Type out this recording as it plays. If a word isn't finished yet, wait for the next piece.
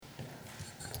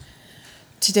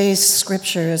Today's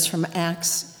scripture is from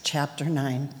Acts chapter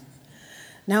 9.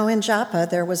 Now in Joppa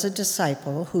there was a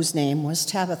disciple whose name was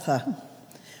Tabitha,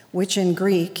 which in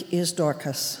Greek is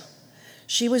Dorcas.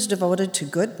 She was devoted to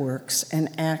good works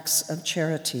and acts of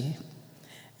charity.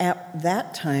 At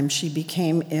that time she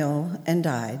became ill and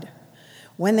died.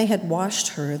 When they had washed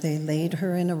her, they laid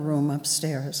her in a room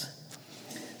upstairs.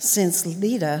 Since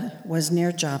Lydda was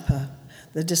near Joppa,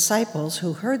 the disciples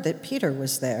who heard that Peter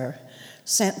was there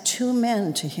sent 2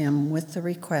 men to him with the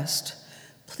request,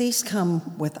 "Please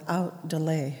come without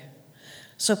delay."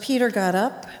 So Peter got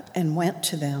up and went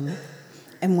to them,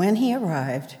 and when he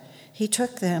arrived, they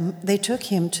took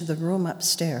him to the room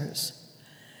upstairs.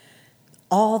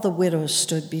 All the widows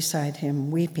stood beside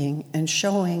him, weeping and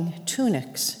showing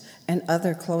tunics and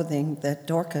other clothing that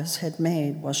Dorcas had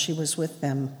made while she was with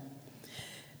them.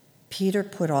 Peter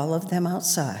put all of them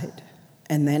outside,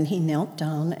 and then he knelt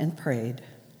down and prayed.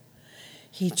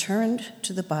 He turned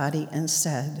to the body and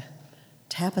said,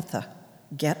 "Tabitha,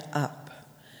 get up."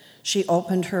 She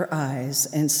opened her eyes,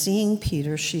 and seeing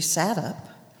Peter, she sat up.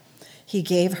 He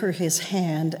gave her his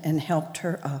hand and helped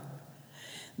her up.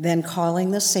 Then,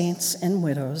 calling the saints and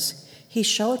widows, he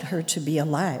showed her to be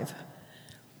alive.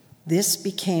 This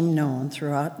became known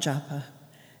throughout Joppa,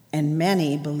 and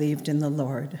many believed in the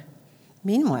Lord.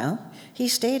 Meanwhile, he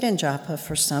stayed in Joppa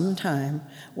for some time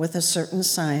with a certain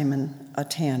Simon, a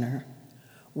tanner.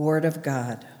 Word of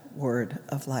God, word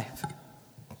of life.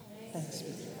 Thanks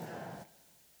be to God.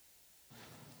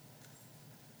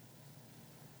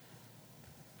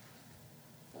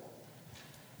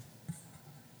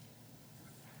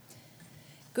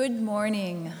 Good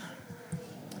morning.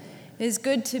 It is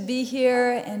good to be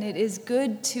here, and it is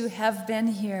good to have been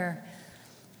here.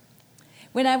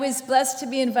 When I was blessed to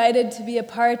be invited to be a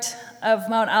part of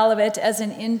Mount Olivet as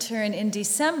an intern in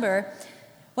December,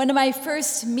 one of my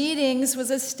first meetings was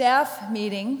a staff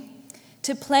meeting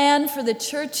to plan for the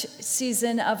church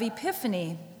season of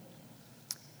Epiphany.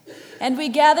 And we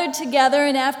gathered together,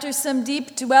 and after some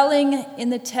deep dwelling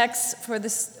in the text for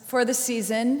the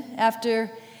season,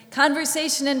 after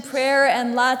conversation and prayer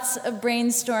and lots of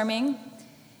brainstorming,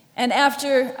 and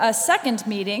after a second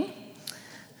meeting,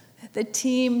 the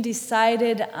team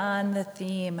decided on the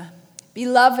theme: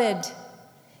 Beloved,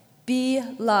 be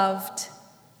loved,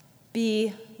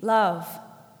 be love.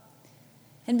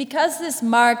 And because this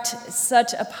marked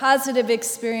such a positive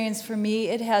experience for me,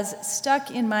 it has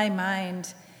stuck in my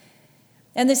mind.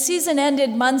 And the season ended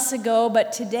months ago,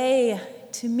 but today,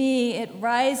 to me, it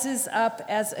rises up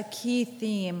as a key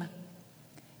theme,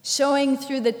 showing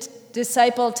through the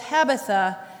disciple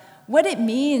Tabitha what it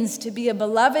means to be a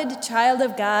beloved child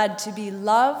of God, to be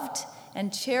loved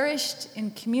and cherished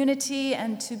in community,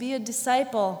 and to be a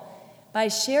disciple by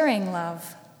sharing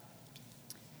love.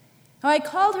 Now, I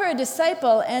called her a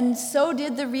disciple, and so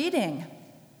did the reading.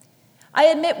 I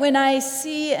admit when I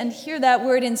see and hear that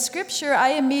word in Scripture,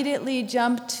 I immediately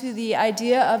jump to the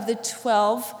idea of the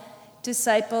 12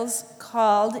 disciples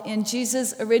called in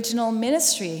Jesus' original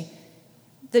ministry,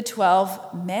 the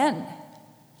 12 men.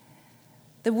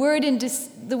 The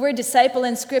word disciple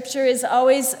in Scripture is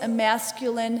always a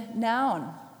masculine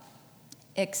noun,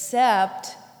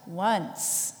 except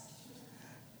once.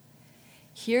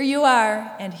 Here you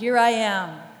are, and here I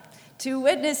am, to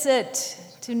witness it,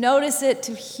 to notice it,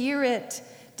 to hear it.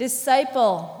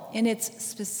 Disciple, in its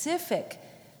specific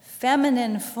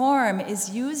feminine form, is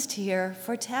used here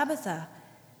for Tabitha.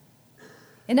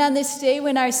 And on this day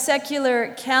when our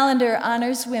secular calendar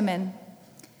honors women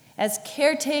as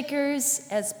caretakers,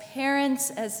 as parents,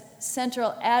 as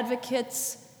central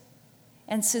advocates,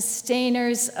 and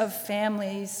sustainers of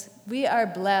families, we are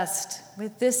blessed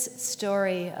with this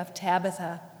story of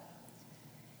Tabitha.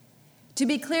 To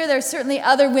be clear, there are certainly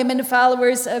other women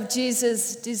followers of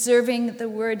Jesus deserving the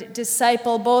word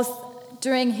disciple, both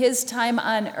during his time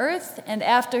on earth and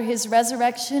after his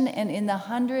resurrection and in the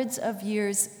hundreds of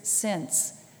years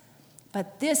since.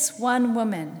 But this one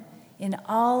woman in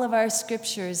all of our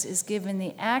scriptures is given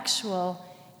the actual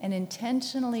and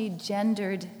intentionally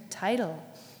gendered title.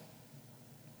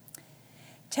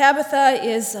 Tabitha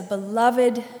is a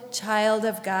beloved child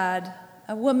of God,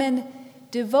 a woman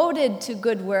devoted to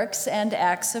good works and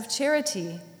acts of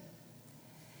charity.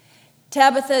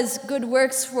 Tabitha's good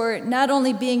works were not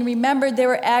only being remembered, they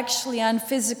were actually on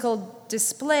physical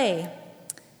display.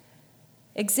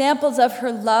 Examples of her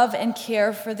love and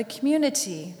care for the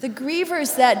community. The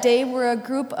grievers that day were a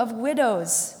group of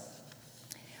widows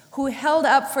who held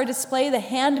up for display the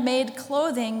handmade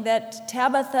clothing that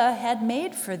Tabitha had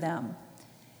made for them.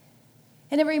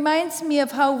 And it reminds me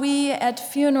of how we at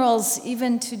funerals,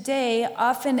 even today,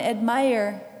 often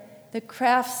admire the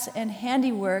crafts and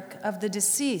handiwork of the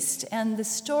deceased and the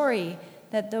story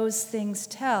that those things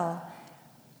tell.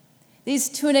 These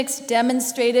tunics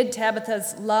demonstrated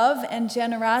Tabitha's love and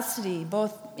generosity,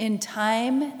 both in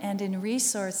time and in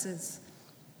resources.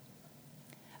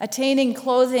 Attaining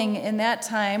clothing in that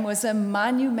time was a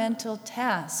monumental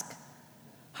task.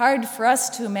 Hard for us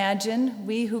to imagine,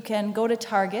 we who can go to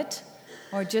Target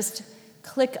or just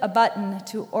click a button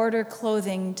to order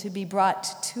clothing to be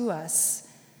brought to us.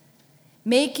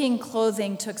 Making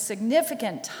clothing took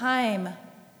significant time,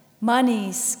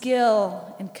 money,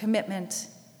 skill, and commitment.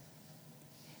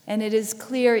 And it is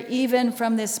clear even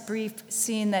from this brief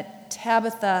scene that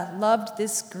Tabitha loved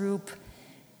this group,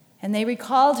 and they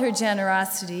recalled her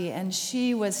generosity, and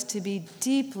she was to be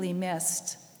deeply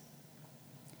missed.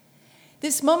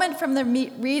 This moment from the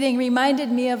reading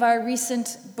reminded me of our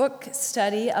recent book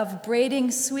study of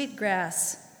Braiding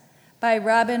Sweetgrass by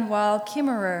Robin Wall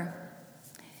Kimmerer.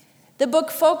 The book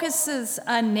focuses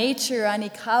on nature, on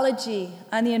ecology,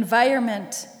 on the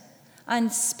environment, on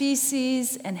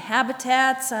species and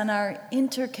habitats, on our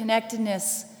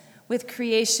interconnectedness with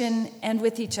creation and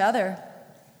with each other.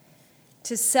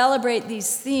 To celebrate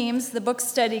these themes, the book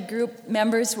study group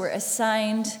members were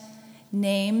assigned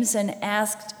names and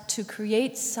asked to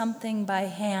create something by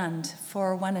hand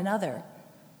for one another.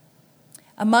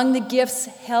 Among the gifts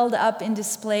held up in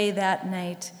display that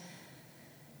night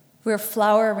were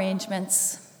flower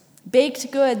arrangements,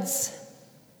 baked goods,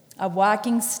 a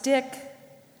walking stick,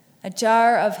 a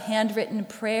jar of handwritten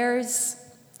prayers,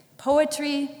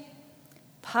 poetry,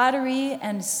 pottery,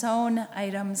 and sewn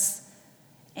items,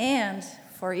 and,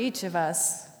 for each of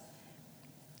us,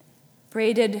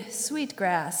 braided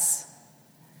sweetgrass,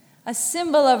 a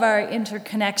symbol of our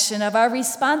interconnection, of our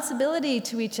responsibility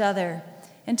to each other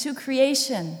and to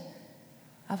creation,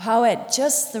 of how at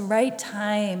just the right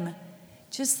time,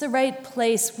 just the right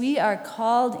place, we are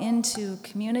called into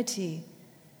community.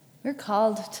 We're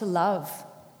called to love.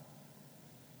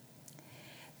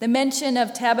 The mention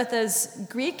of Tabitha's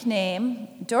Greek name,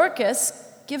 Dorcas,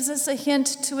 gives us a hint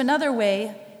to another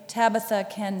way Tabitha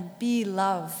can be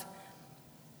love.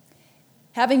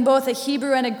 Having both a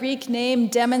Hebrew and a Greek name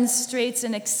demonstrates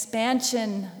an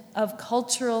expansion of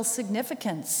cultural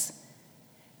significance.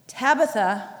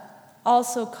 Tabitha,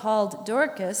 also called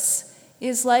Dorcas,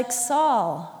 is like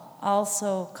Saul,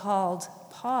 also called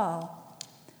Paul.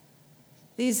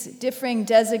 These differing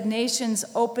designations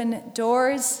open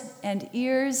doors and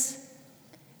ears.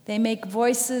 They make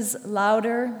voices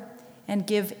louder and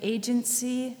give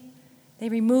agency. They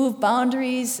remove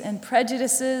boundaries and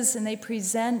prejudices, and they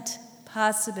present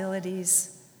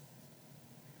possibilities.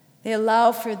 They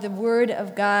allow for the word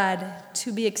of God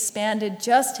to be expanded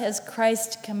just as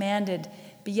Christ commanded,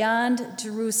 beyond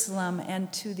Jerusalem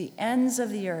and to the ends of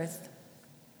the earth.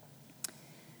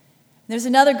 There's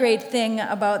another great thing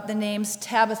about the names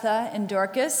Tabitha and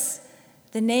Dorcas.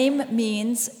 The name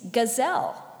means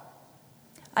gazelle.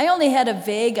 I only had a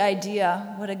vague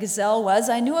idea what a gazelle was.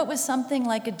 I knew it was something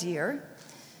like a deer.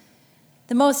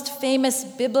 The most famous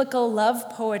biblical love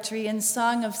poetry in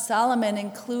Song of Solomon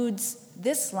includes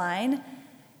this line,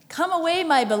 "Come away,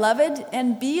 my beloved,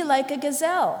 and be like a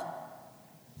gazelle."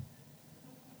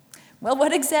 Well,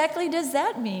 what exactly does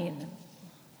that mean?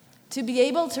 To be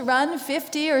able to run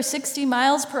 50 or 60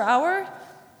 miles per hour?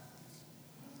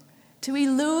 To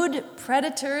elude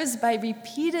predators by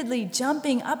repeatedly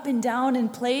jumping up and down in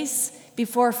place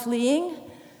before fleeing?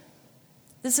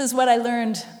 This is what I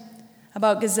learned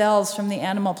about gazelles from the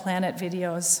Animal Planet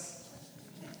videos.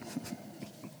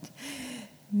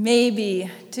 Maybe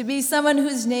to be someone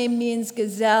whose name means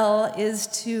gazelle is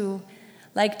to,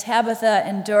 like Tabitha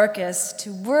and Dorcas,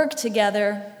 to work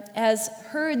together as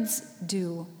herds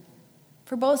do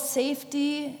for both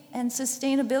safety and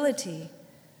sustainability,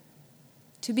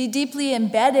 to be deeply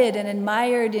embedded and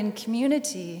admired in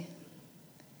community.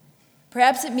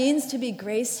 Perhaps it means to be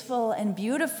graceful and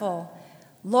beautiful,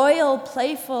 loyal,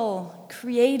 playful,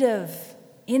 creative,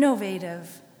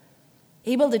 innovative,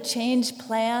 able to change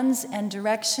plans and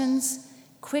directions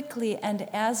quickly and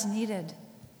as needed.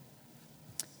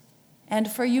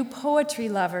 And for you poetry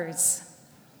lovers,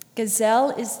 gazelle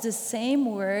is the same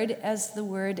word as the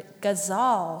word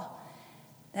ghazal,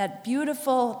 that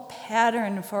beautiful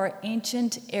pattern for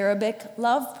ancient Arabic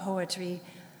love poetry.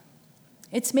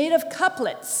 It's made of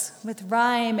couplets with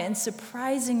rhyme and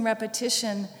surprising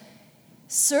repetition,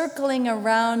 circling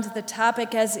around the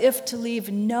topic as if to leave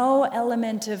no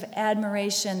element of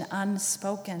admiration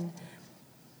unspoken.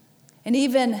 And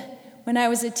even when I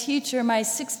was a teacher, my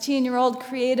 16-year-old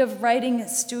creative writing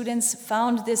students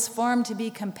found this form to be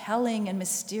compelling and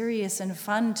mysterious and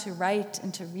fun to write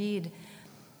and to read.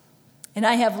 And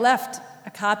I have left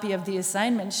a copy of the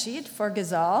assignment sheet for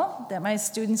Ghazal that my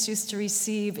students used to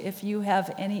receive if you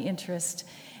have any interest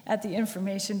at the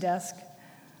information desk.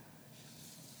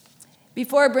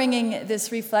 Before bringing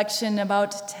this reflection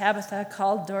about Tabitha,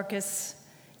 called Dorcas,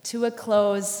 to a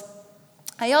close,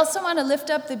 I also want to lift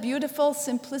up the beautiful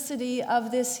simplicity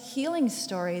of this healing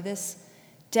story, this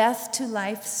death to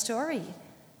life story.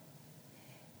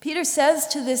 Peter says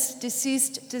to this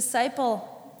deceased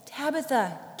disciple,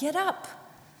 "Tabitha, get up."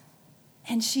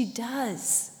 And she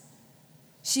does.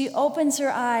 She opens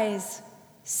her eyes,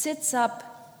 sits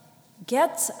up,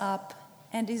 gets up,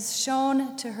 and is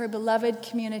shown to her beloved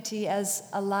community as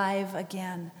alive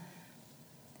again.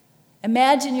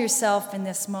 Imagine yourself in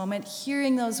this moment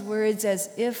hearing those words as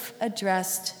if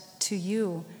addressed to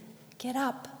you. Get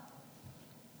up.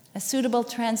 A suitable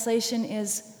translation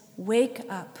is wake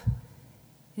up.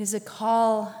 It is a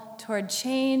call toward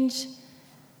change,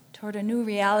 toward a new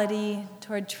reality,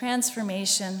 toward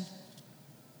transformation.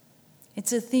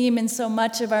 It's a theme in so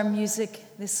much of our music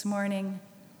this morning.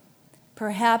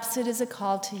 Perhaps it is a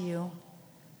call to you,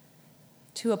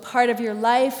 to a part of your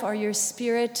life or your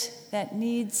spirit that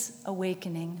needs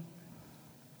awakening.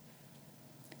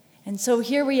 And so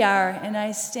here we are, and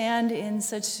I stand in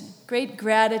such great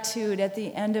gratitude at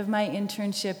the end of my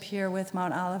internship here with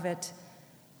Mount Olivet.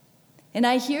 And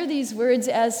I hear these words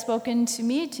as spoken to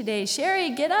me today.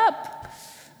 Sherry, get up.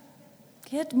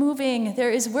 Get moving. There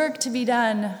is work to be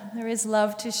done. There is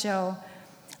love to show.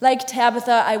 Like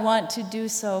Tabitha, I want to do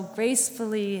so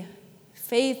gracefully,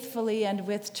 faithfully, and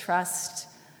with trust.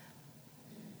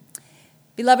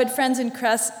 Beloved friends in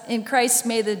Christ,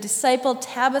 may the disciple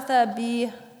Tabitha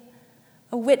be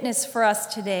a witness for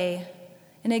us today,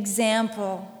 an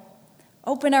example.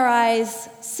 Open our eyes,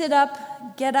 sit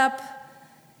up, get up,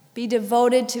 be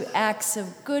devoted to acts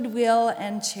of goodwill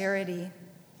and charity.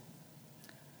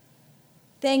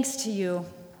 Thanks to you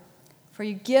for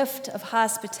your gift of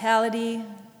hospitality,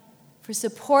 for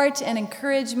support and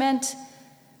encouragement.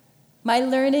 My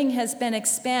learning has been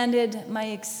expanded, my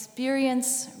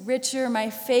experience richer, my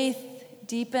faith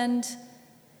deepened,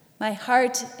 my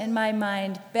heart and my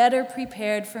mind better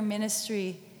prepared for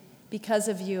ministry because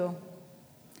of you.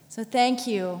 So thank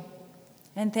you,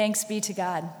 and thanks be to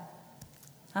God.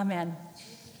 Amen.